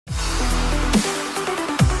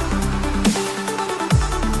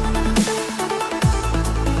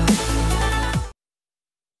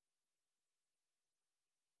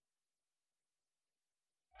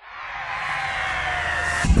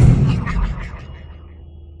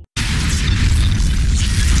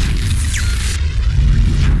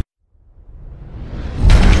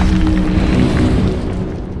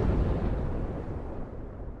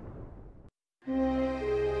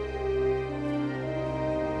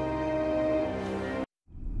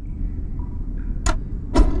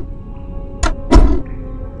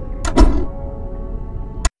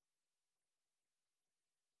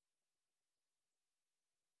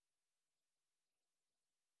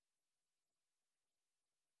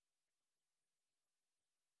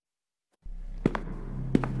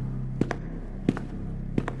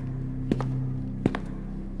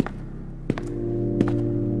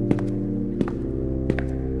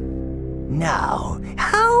Now,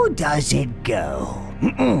 how does it go?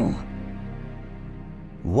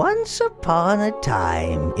 Once upon a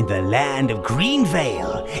time, in the land of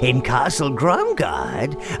Greenvale, in Castle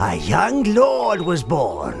Gromgard, a young lord was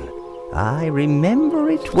born. I remember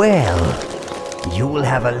it well. You will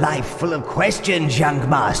have a life full of questions, young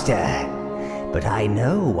master. But I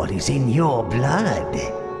know what is in your blood.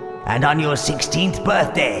 And on your 16th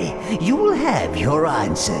birthday, you will have your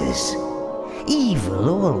answers.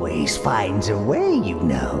 Evil always finds a way, you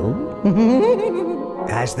know.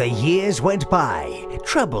 As the years went by,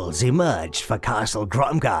 troubles emerged for Castle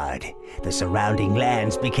Gromgard. The surrounding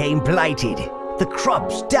lands became blighted. The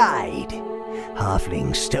crops died.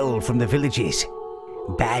 Halflings stole from the villages.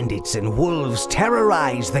 Bandits and wolves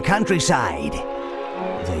terrorized the countryside.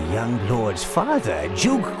 The young lord's father,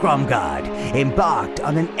 Duke Gromgard, embarked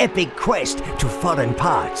on an epic quest to foreign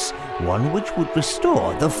parts, one which would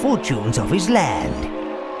restore the fortunes of his land.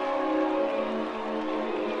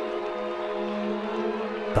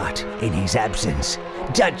 But in his absence,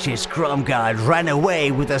 Duchess Gromgard ran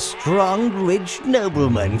away with a strong, rich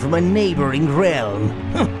nobleman from a neighboring realm.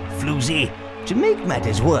 Floozy. To make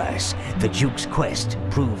matters worse, the Duke's quest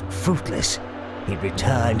proved fruitless. He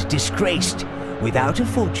returned disgraced, without a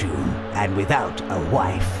fortune and without a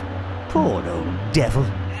wife. Poor old devil.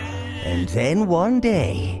 And then one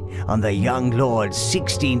day, on the young lord's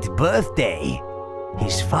 16th birthday,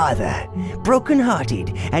 his father,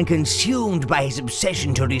 broken-hearted and consumed by his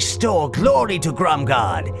obsession to restore glory to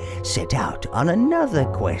Gromgard, set out on another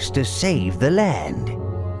quest to save the land,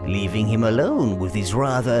 leaving him alone with his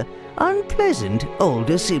rather unpleasant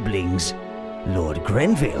older siblings, Lord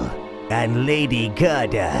Grenville and Lady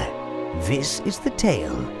Gerda. This is the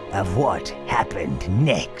tale of what happened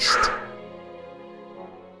next.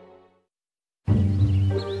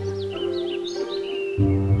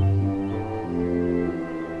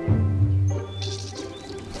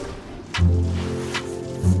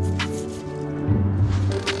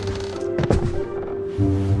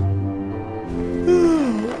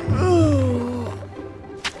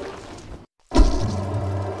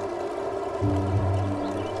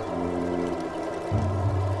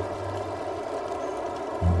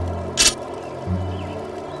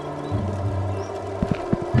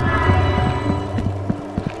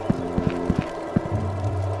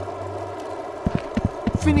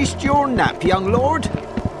 Finished your nap, young lord?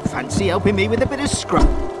 Fancy helping me with a bit of scrub?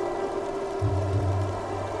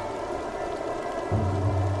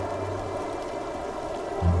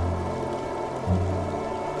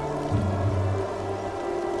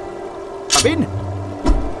 Come in.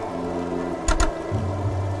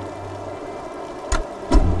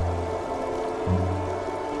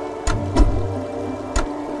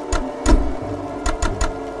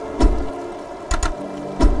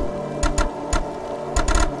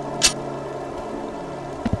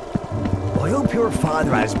 Your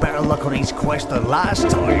father has better luck on his quest than last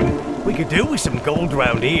time. We could do with some gold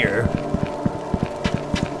round here.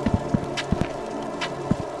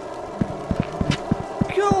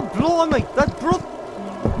 God blimey, that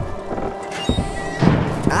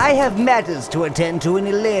I have matters to attend to in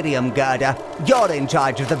Illyrium, Gerda. You're in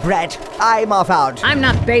charge of the brat. I'm off out. I'm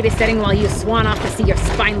not babysitting while you swan off to see your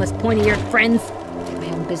spineless, pointy-eared friends.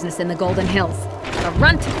 My own business in the Golden Hills. A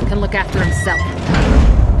runt can look after himself.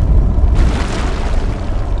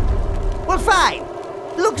 Well, fine.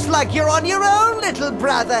 Looks like you're on your own, little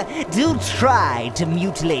brother. Do try to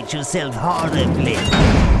mutilate yourself horribly.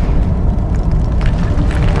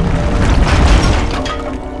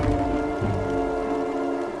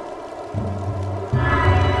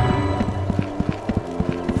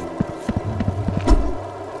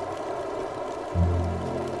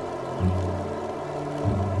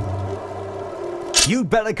 You'd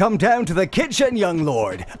better come down to the kitchen, young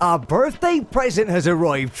lord. Our birthday present has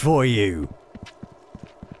arrived for you.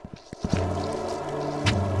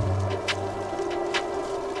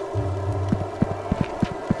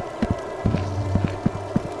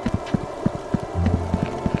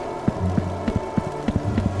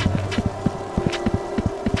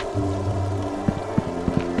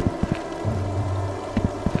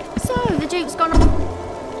 So, the Duke's gone on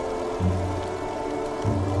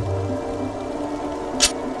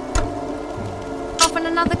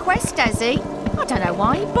another quest, has he? I don't know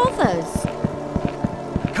why he bothers.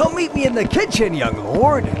 Come meet me in the kitchen, young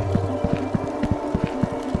lord.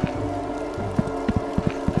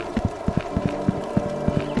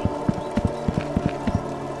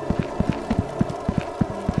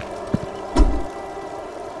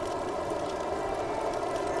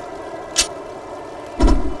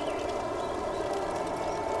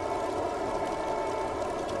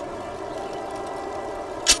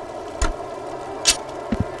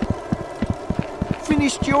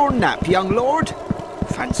 finished your nap, young lord?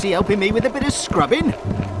 Fancy helping me with a bit of scrubbing?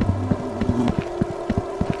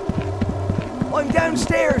 I'm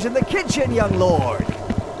downstairs in the kitchen, young lord.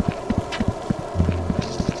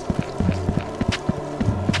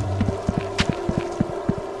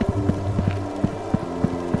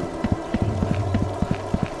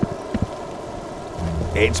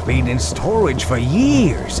 It's been in storage for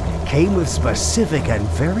years. Came with specific and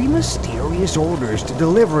very mysterious orders to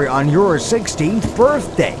deliver it on your 16th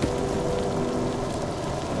birthday.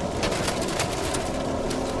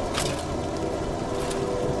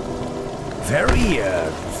 Very,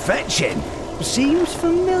 fetching. Seems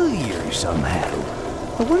familiar somehow.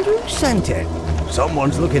 I wonder who sent it.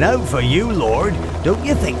 Someone's looking out for you, Lord. Don't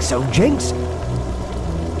you think so, Jinx?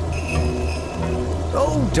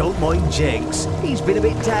 Oh, don't mind Jinx. He's been a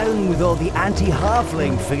bit down with all the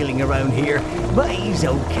anti-halfling feeling around here. But he's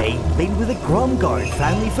okay. Been with the Gromguard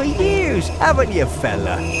family for years, haven't you,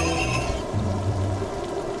 fella?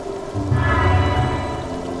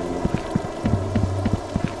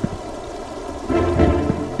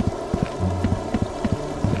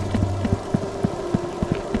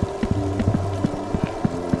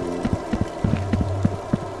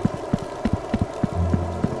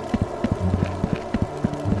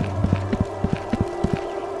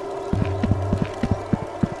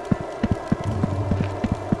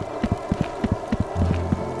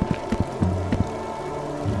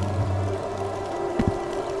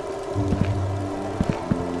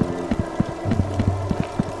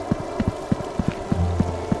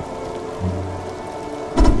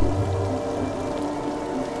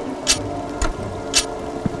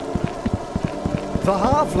 The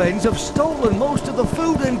halflings have stolen most of the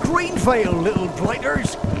food in Greenvale, little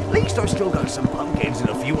blighters. At least I've still got some pumpkins and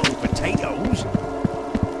a few old potatoes.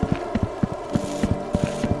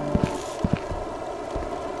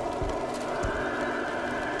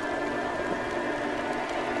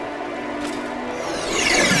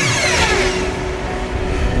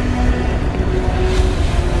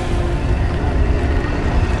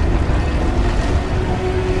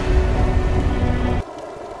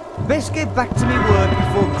 Best get back to me work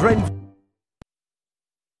before Gren...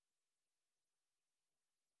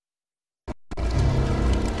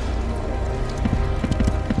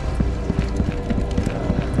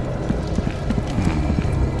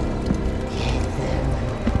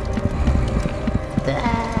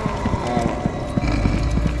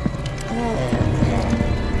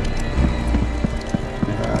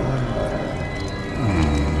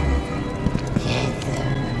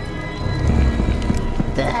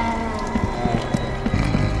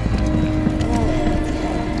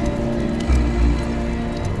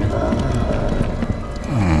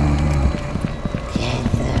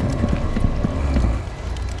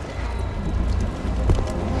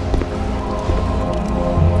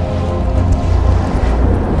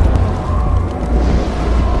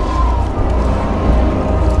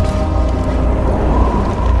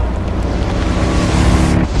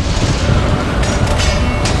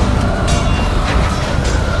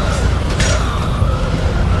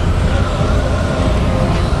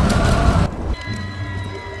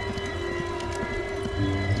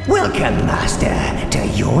 Welcome, Master, to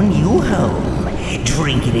your new home.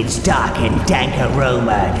 Drink in its dark and dank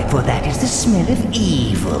aroma, for that is the smell of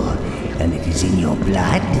evil. And it is in your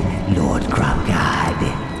blood, Lord Gromguard.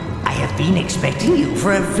 I have been expecting you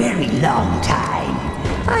for a very long time.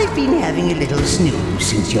 I've been having a little snooze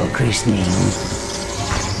since your christening.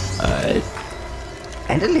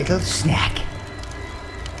 And a little snack.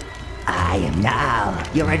 I am now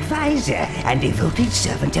your advisor and devoted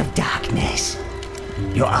servant of darkness.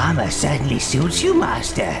 Your armor certainly suits you,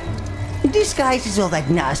 Master. Disguises all that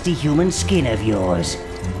nasty human skin of yours.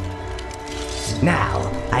 Now,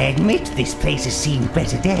 I admit this place has seen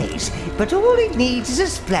better days, but all it needs is a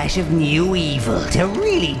splash of new evil to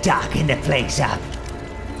really darken the place up.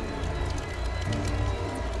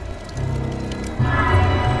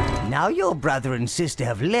 Now your brother and sister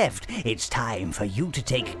have left, it's time for you to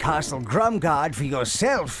take Castle Gromguard for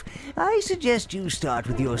yourself. I suggest you start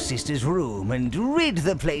with your sister's room and rid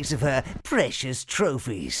the place of her precious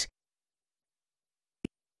trophies.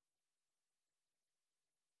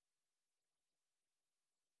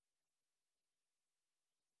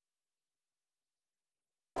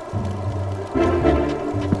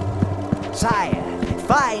 Sire,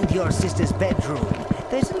 find your sister's bedroom.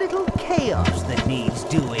 There's a little chaos that needs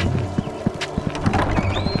doing.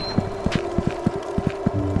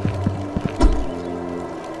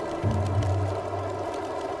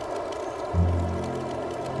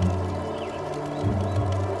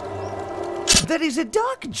 There is a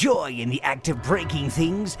dark joy in the act of breaking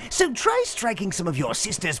things, so try striking some of your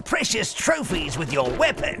sister's precious trophies with your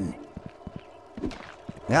weapon.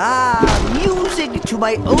 Ah, music to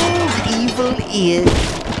my old evil ears.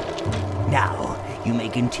 Now, you may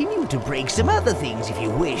continue to break some other things if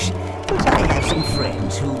you wish, but I have some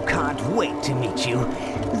friends who can't wait to meet you.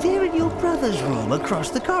 They're in your brother's room across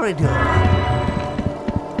the corridor.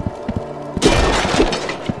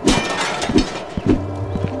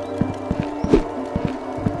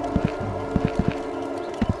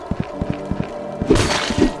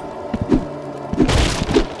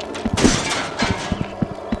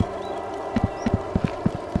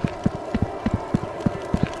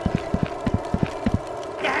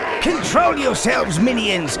 Control yourselves,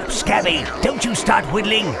 minions! Scabby, don't you start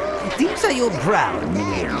whittling! These are your brown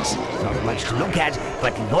minions. Not much to look at,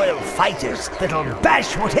 but loyal fighters that'll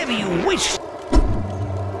bash whatever you wish.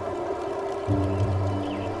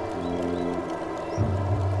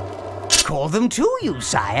 Call them to you,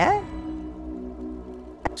 sire.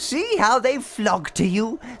 See how they flock to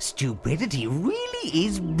you? Stupidity really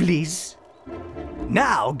is bliss.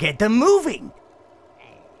 Now get them moving!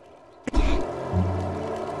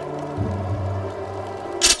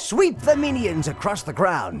 Sweep the minions across the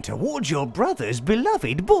ground towards your brother's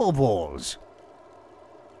beloved baubles.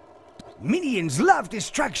 Minions love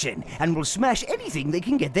destruction and will smash anything they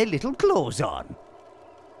can get their little claws on.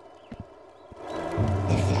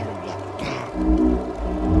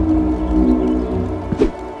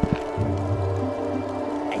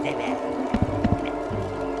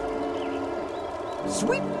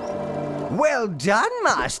 Sweep! Well done,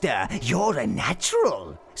 Master! You're a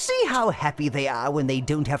natural! See how happy they are when they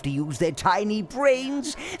don't have to use their tiny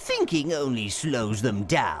brains? Thinking only slows them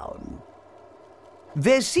down.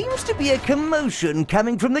 There seems to be a commotion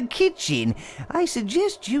coming from the kitchen. I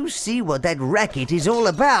suggest you see what that racket is all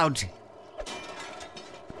about.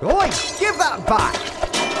 Oi, give that back!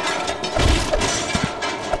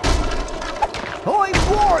 I'm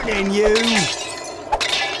warning you!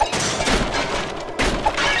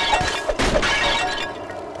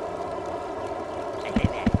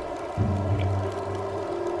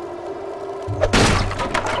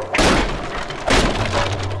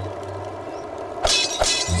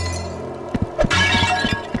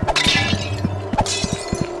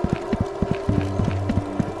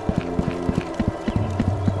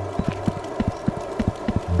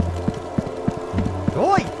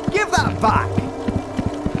 Back!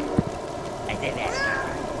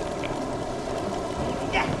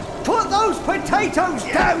 Put those potatoes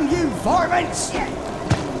down, you varmints!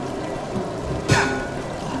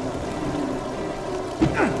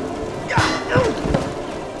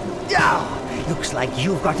 Looks like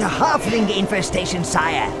you've got a halfling infestation,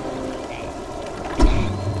 sire.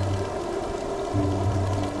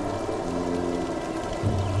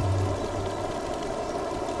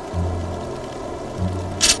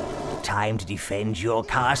 Time to defend your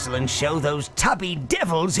castle and show those tubby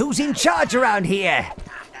devils who's in charge around here!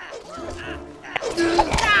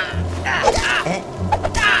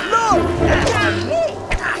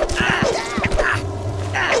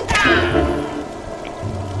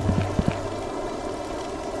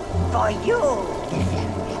 For you!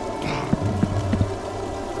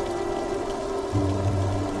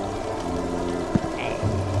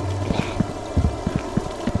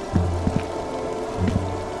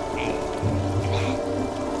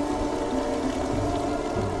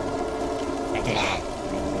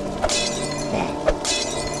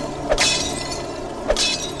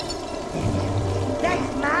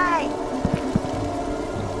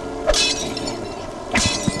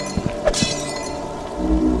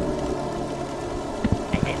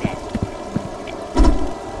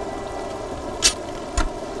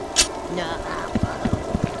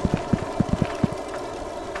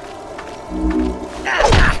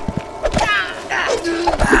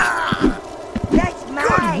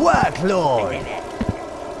 Good work, Lord!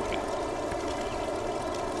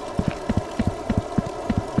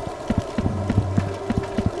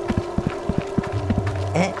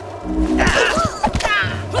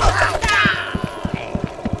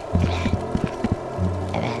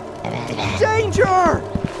 Danger!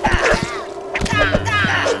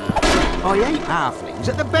 I hate halflings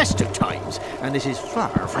at the best of times, and this is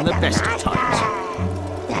far from the best of times.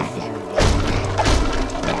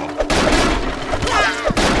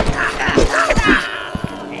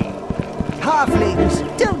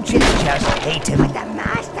 Halflings, don't you just hate him? The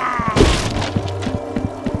master!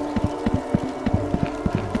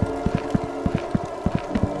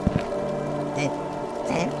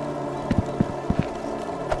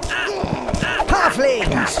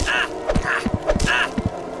 Halflings!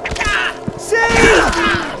 See?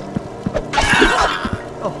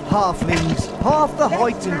 halflings, half the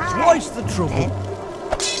height and twice the trouble.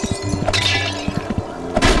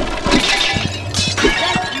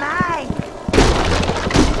 That's mine!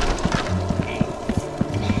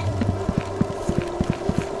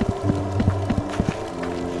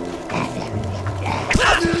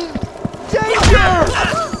 Danger!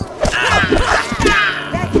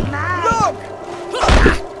 That's mine! Look!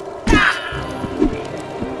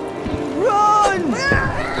 Run!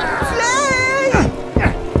 Flee!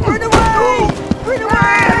 Run away! Run away!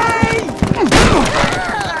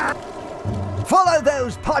 Follow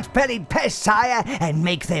those pot-bellied pests, sire, and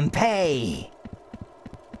make them pay.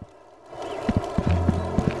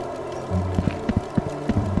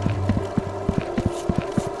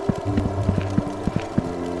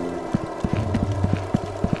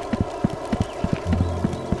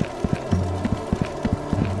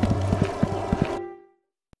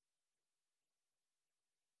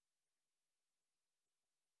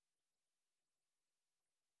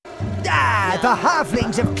 Ah, the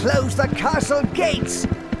halflings have closed the castle gates!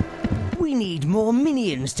 We need more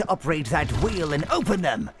minions to operate that wheel and open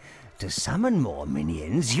them. To summon more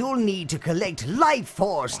minions, you'll need to collect life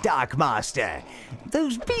force, Dark Master.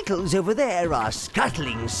 Those beetles over there are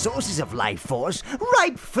scuttling sources of life force,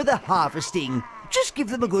 ripe for the harvesting. Just give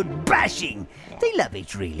them a good bashing. They love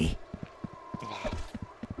it, really.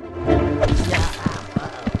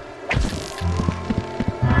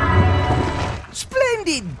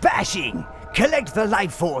 Splendid bashing! Collect the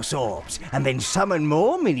life force orbs, and then summon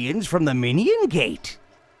more minions from the minion gate.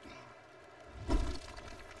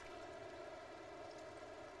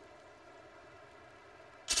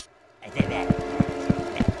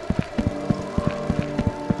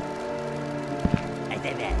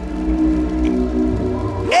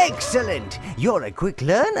 Excellent! You're a quick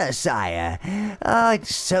learner, sire. Ah,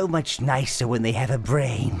 it's so much nicer when they have a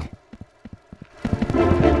brain.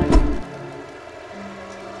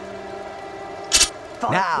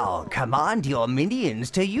 Now, command your minions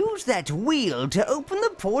to use that wheel to open the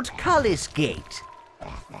portcullis gate.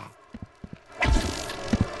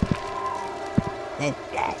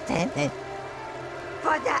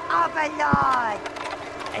 For the Overlord!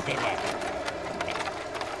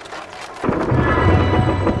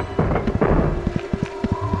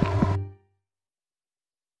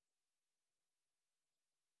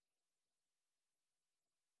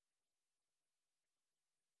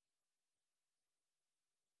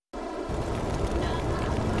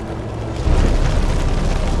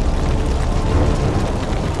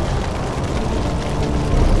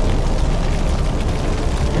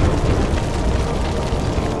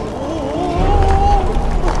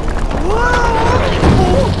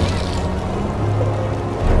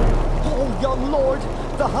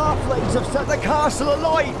 The halflings have set the castle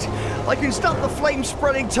alight! I can stop the flames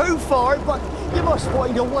spreading too far, but you must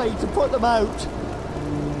find a way to put them out.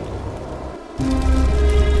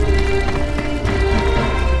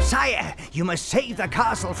 Sire, you must save the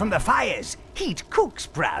castle from the fires. Heat cooks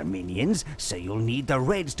brown minions, so you'll need the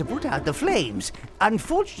reds to put out the flames.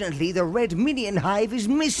 Unfortunately, the red minion hive is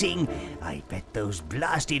missing. I bet those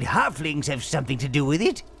blasted halflings have something to do with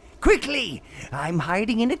it. Quickly! I'm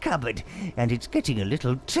hiding in a cupboard, and it's getting a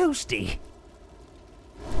little toasty.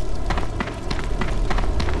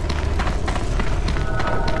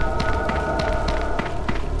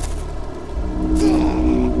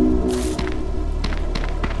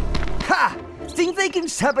 Ha! Think they can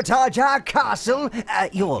sabotage our castle?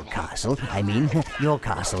 Your castle, I mean. Your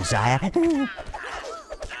castle, sire.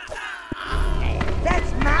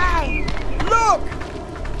 That's mine! Look!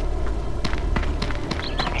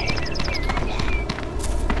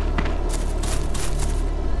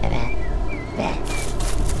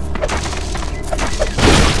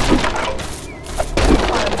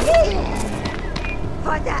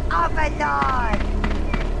 For the Overlord!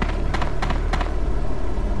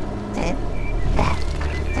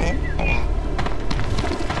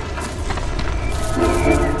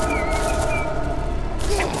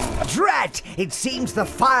 Drat! It seems the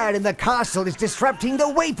fire in the castle is disrupting the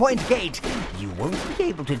waypoint gate. You won't be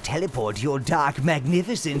able to teleport your dark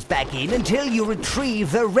magnificence back in until you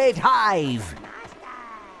retrieve the red hive.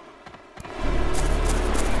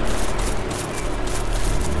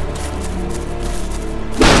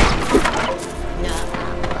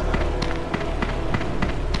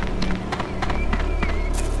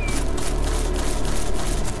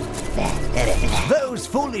 Those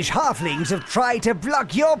foolish halflings have tried to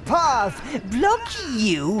block your path. Block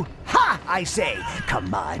you? Ha! I say,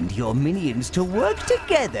 command your minions to work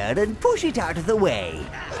together and push it out of the way.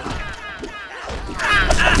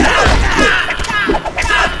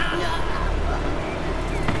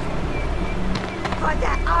 For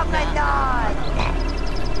the Overlord!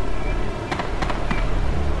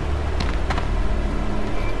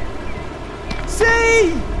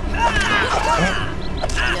 See!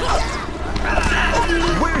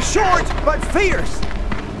 We're short, but fierce!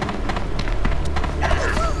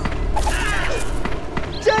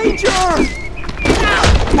 Danger!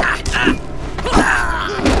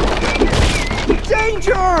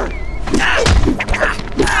 Danger!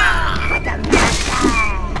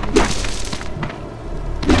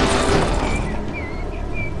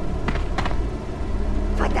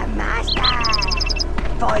 For the master!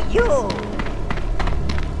 For you!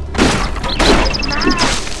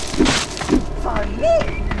 For me!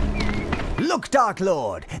 Look, Dark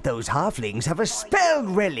Lord, those halflings have a spell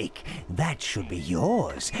relic. That should be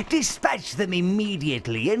yours. Dispatch them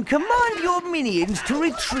immediately and command your minions to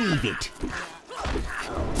retrieve it.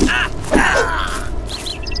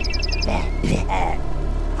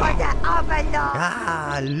 For the Overlord!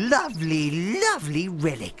 Ah, lovely, lovely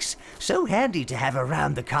relics. So handy to have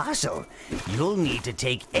around the castle. You'll need to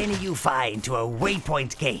take any you find to a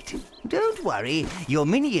waypoint gate. Don't worry, your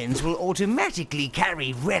minions will automatically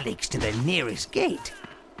carry relics to the nearest gate.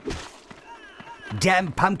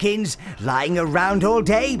 Damn pumpkins, lying around all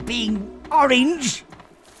day being orange.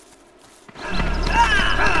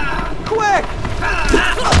 Quick!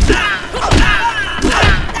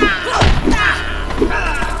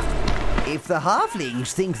 If the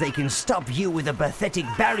halflings think they can stop you with a pathetic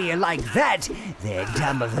barrier like that, they're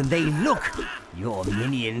dumber than they look. Your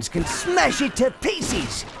minions can smash it to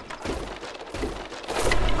pieces.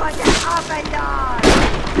 For the Overlord!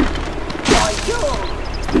 For you!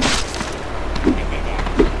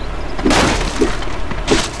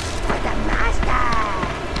 For the master!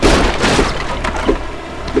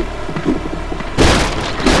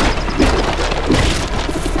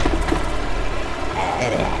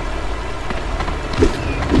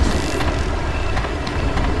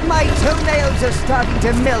 My toenails are starting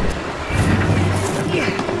to melt.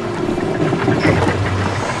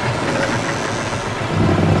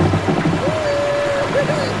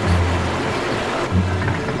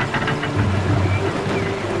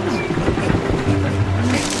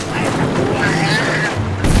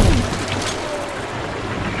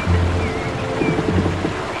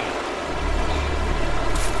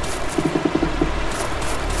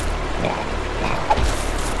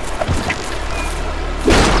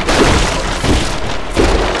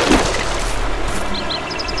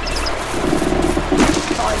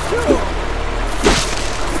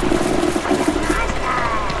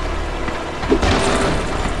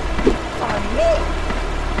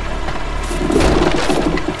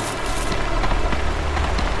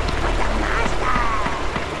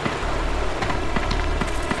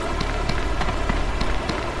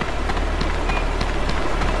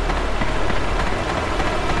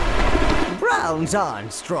 Browns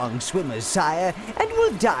aren't strong swimmers, sire, and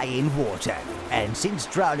will die in water. And since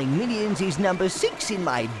drowning minions is number 6 in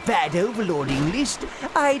my bad overlording list,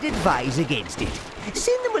 I'd advise against it.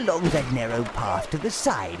 Send them along that narrow path to the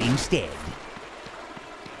side instead.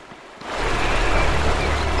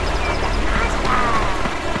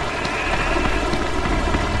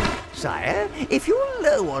 Sire, if you're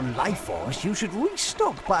low on life force, you should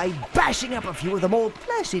restock by bashing up a few of the more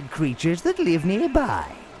placid creatures that live nearby.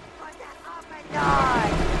 For the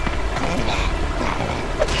Overlord!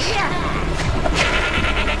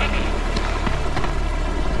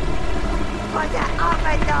 For the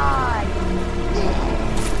Overlord!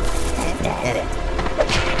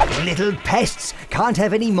 Little pests can't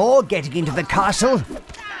have any more getting into the castle. For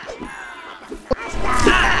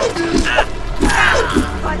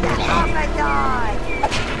the Overlord!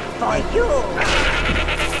 For you!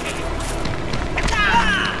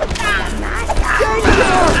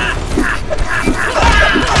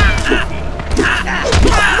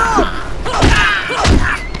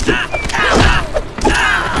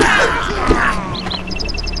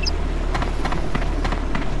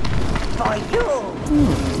 For you!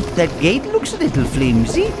 That gate looks a little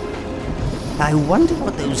flimsy. I wonder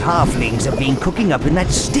what those halflings have been cooking up in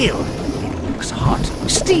that still. It looks hot,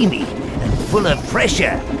 steamy, and full of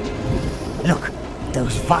pressure. Look,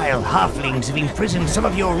 those vile halflings have imprisoned some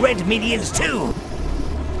of your red minions too.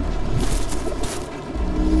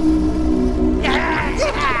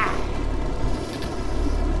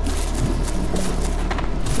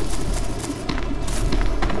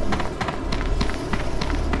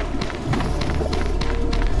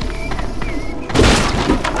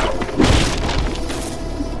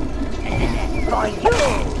 For you!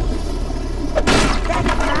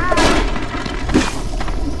 That's mine!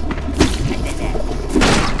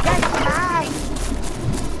 That's mine!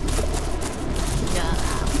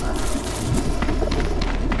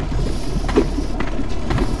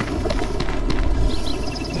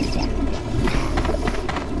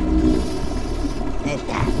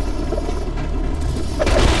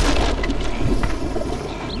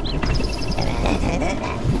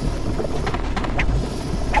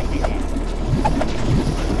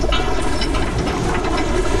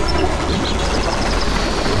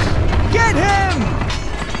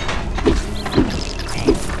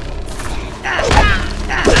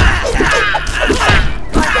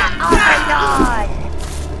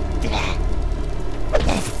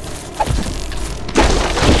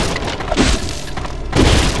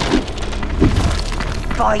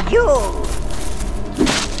 For you!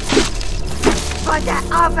 For the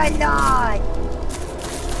Overlord!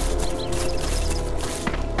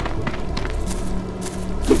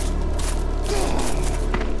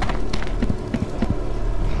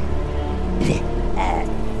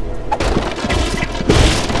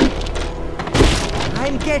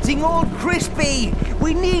 I'm getting all crispy!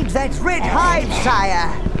 We need that red hive,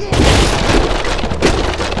 sire!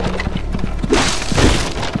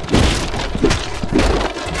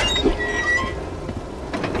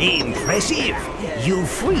 Impressive! You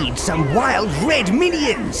freed some wild red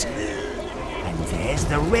minions! And there's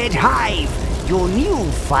the red hive! Your new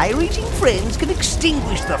fire-eating friends can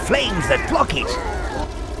extinguish the flames that block it!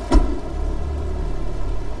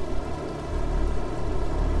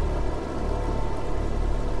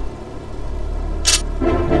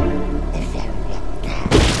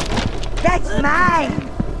 That's mine!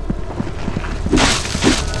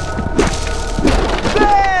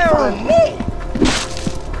 For me!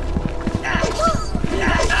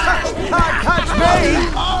 Can't catch me!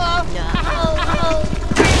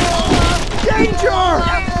 Danger!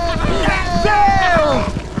 There!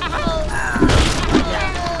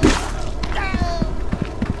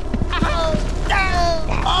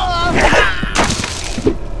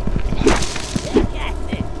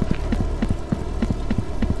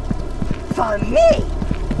 For me!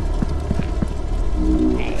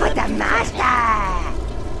 For the master!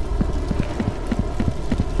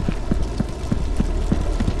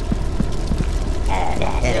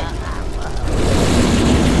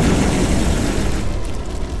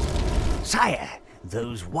 Sire,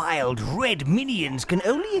 those wild red minions can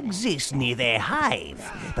only exist near their hive.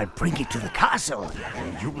 But bring it to the castle,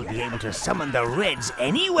 and you will be able to summon the reds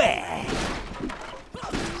anywhere.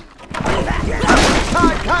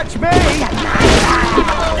 Can't catch me!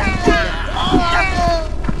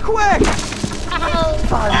 Quick!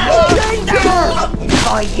 For me! Danger!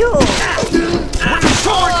 For you!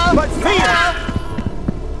 Short but fierce!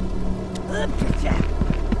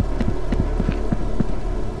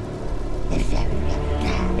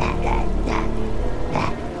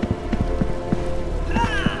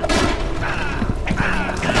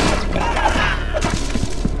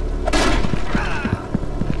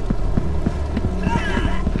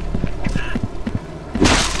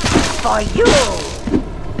 For you!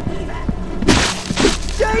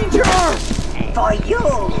 Danger! For you!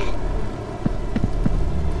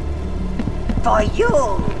 For you!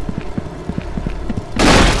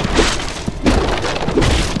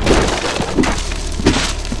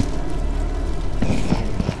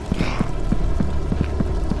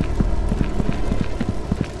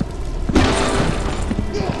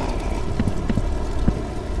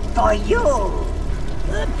 For you!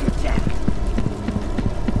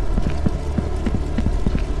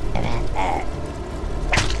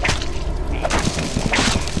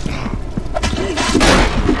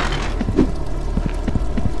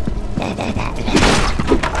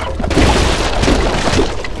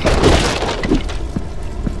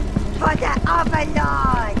 For the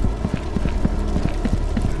Overlord!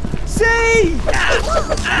 See!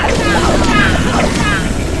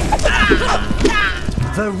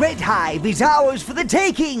 The red hive is ours for the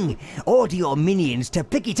taking! Order your minions to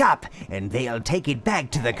pick it up, and they'll take it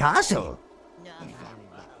back to the castle.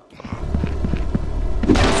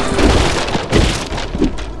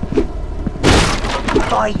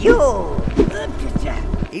 For you!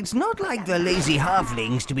 It's not like the lazy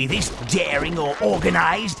halflings to be this daring or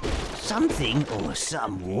organized. Something or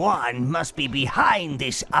someone must be behind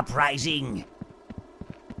this uprising.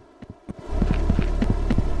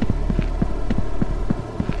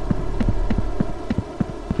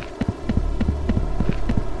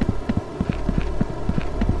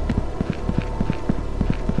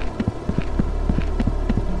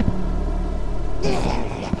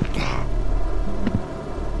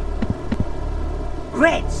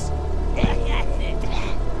 Reds!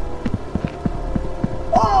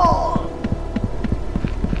 All!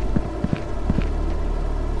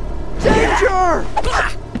 Danger!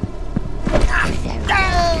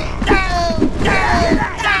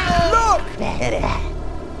 Look!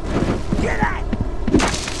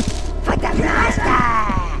 For the master!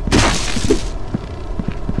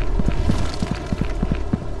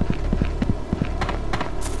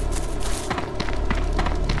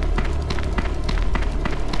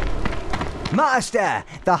 Master,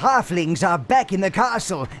 the halflings are back in the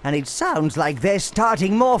castle, and it sounds like they're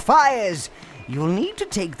starting more fires. You'll need to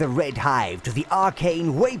take the red hive to the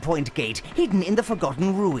arcane waypoint gate hidden in the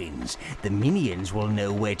Forgotten Ruins. The minions will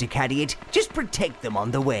know where to carry it. Just protect them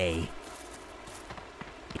on the way.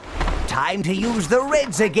 time to use the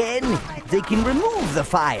Reds again. They can remove the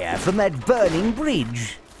fire from that burning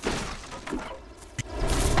bridge.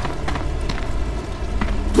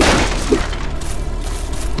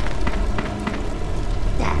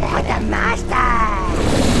 For the master!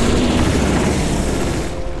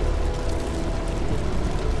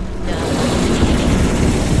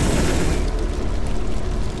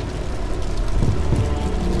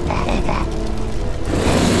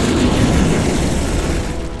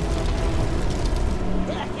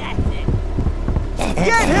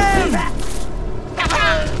 Get him!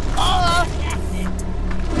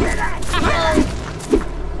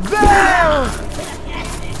 There!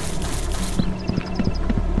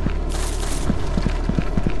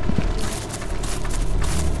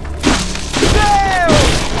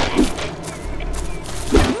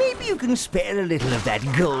 Maybe you can spare a little of that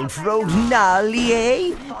gold for old Gnarly,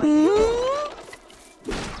 eh?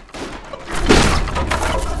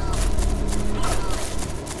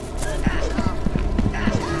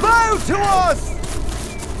 Bow to us!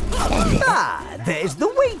 Ah, there's the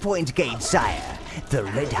waypoint gate, sire. The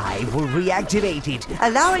Red Hive will reactivate it,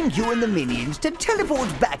 allowing you and the minions to teleport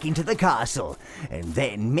back into the castle. And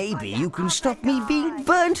then maybe you can stop me being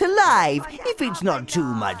burnt alive, if it's not too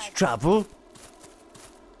much trouble.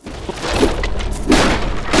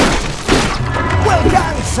 Well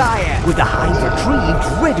done, sire! With the Hive retrieved,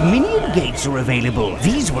 red minion gates are available.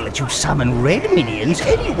 These will let you summon red minions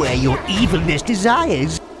anywhere your evilness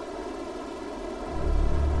desires.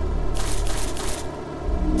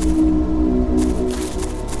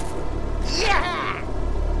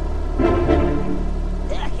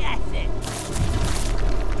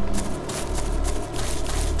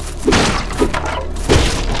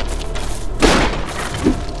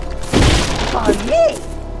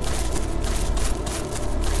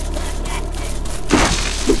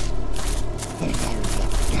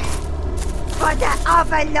 For the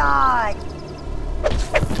Overlord!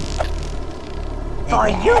 For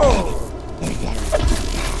you!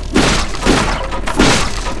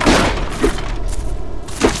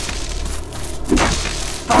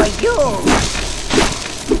 For you!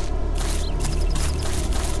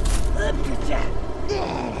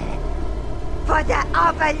 For the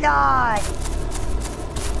Overlord!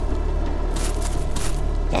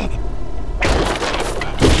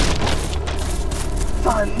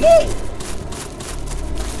 For me!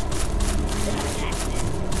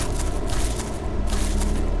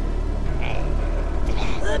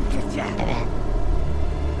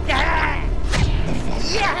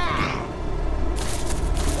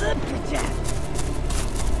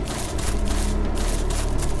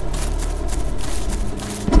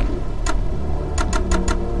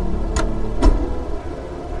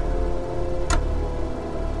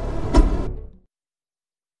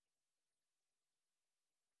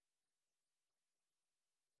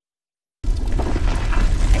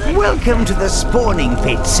 Welcome to the spawning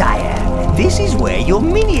pit, sire. This is where your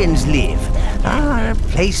minions live. Ah, a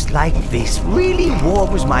place like this really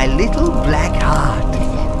warms my little black heart.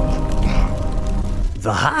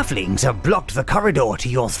 The halflings have blocked the corridor to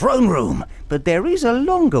your throne room, but there is a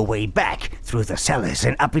longer way back through the cellars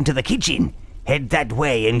and up into the kitchen. Head that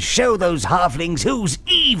way and show those halflings who's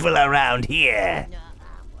evil around here.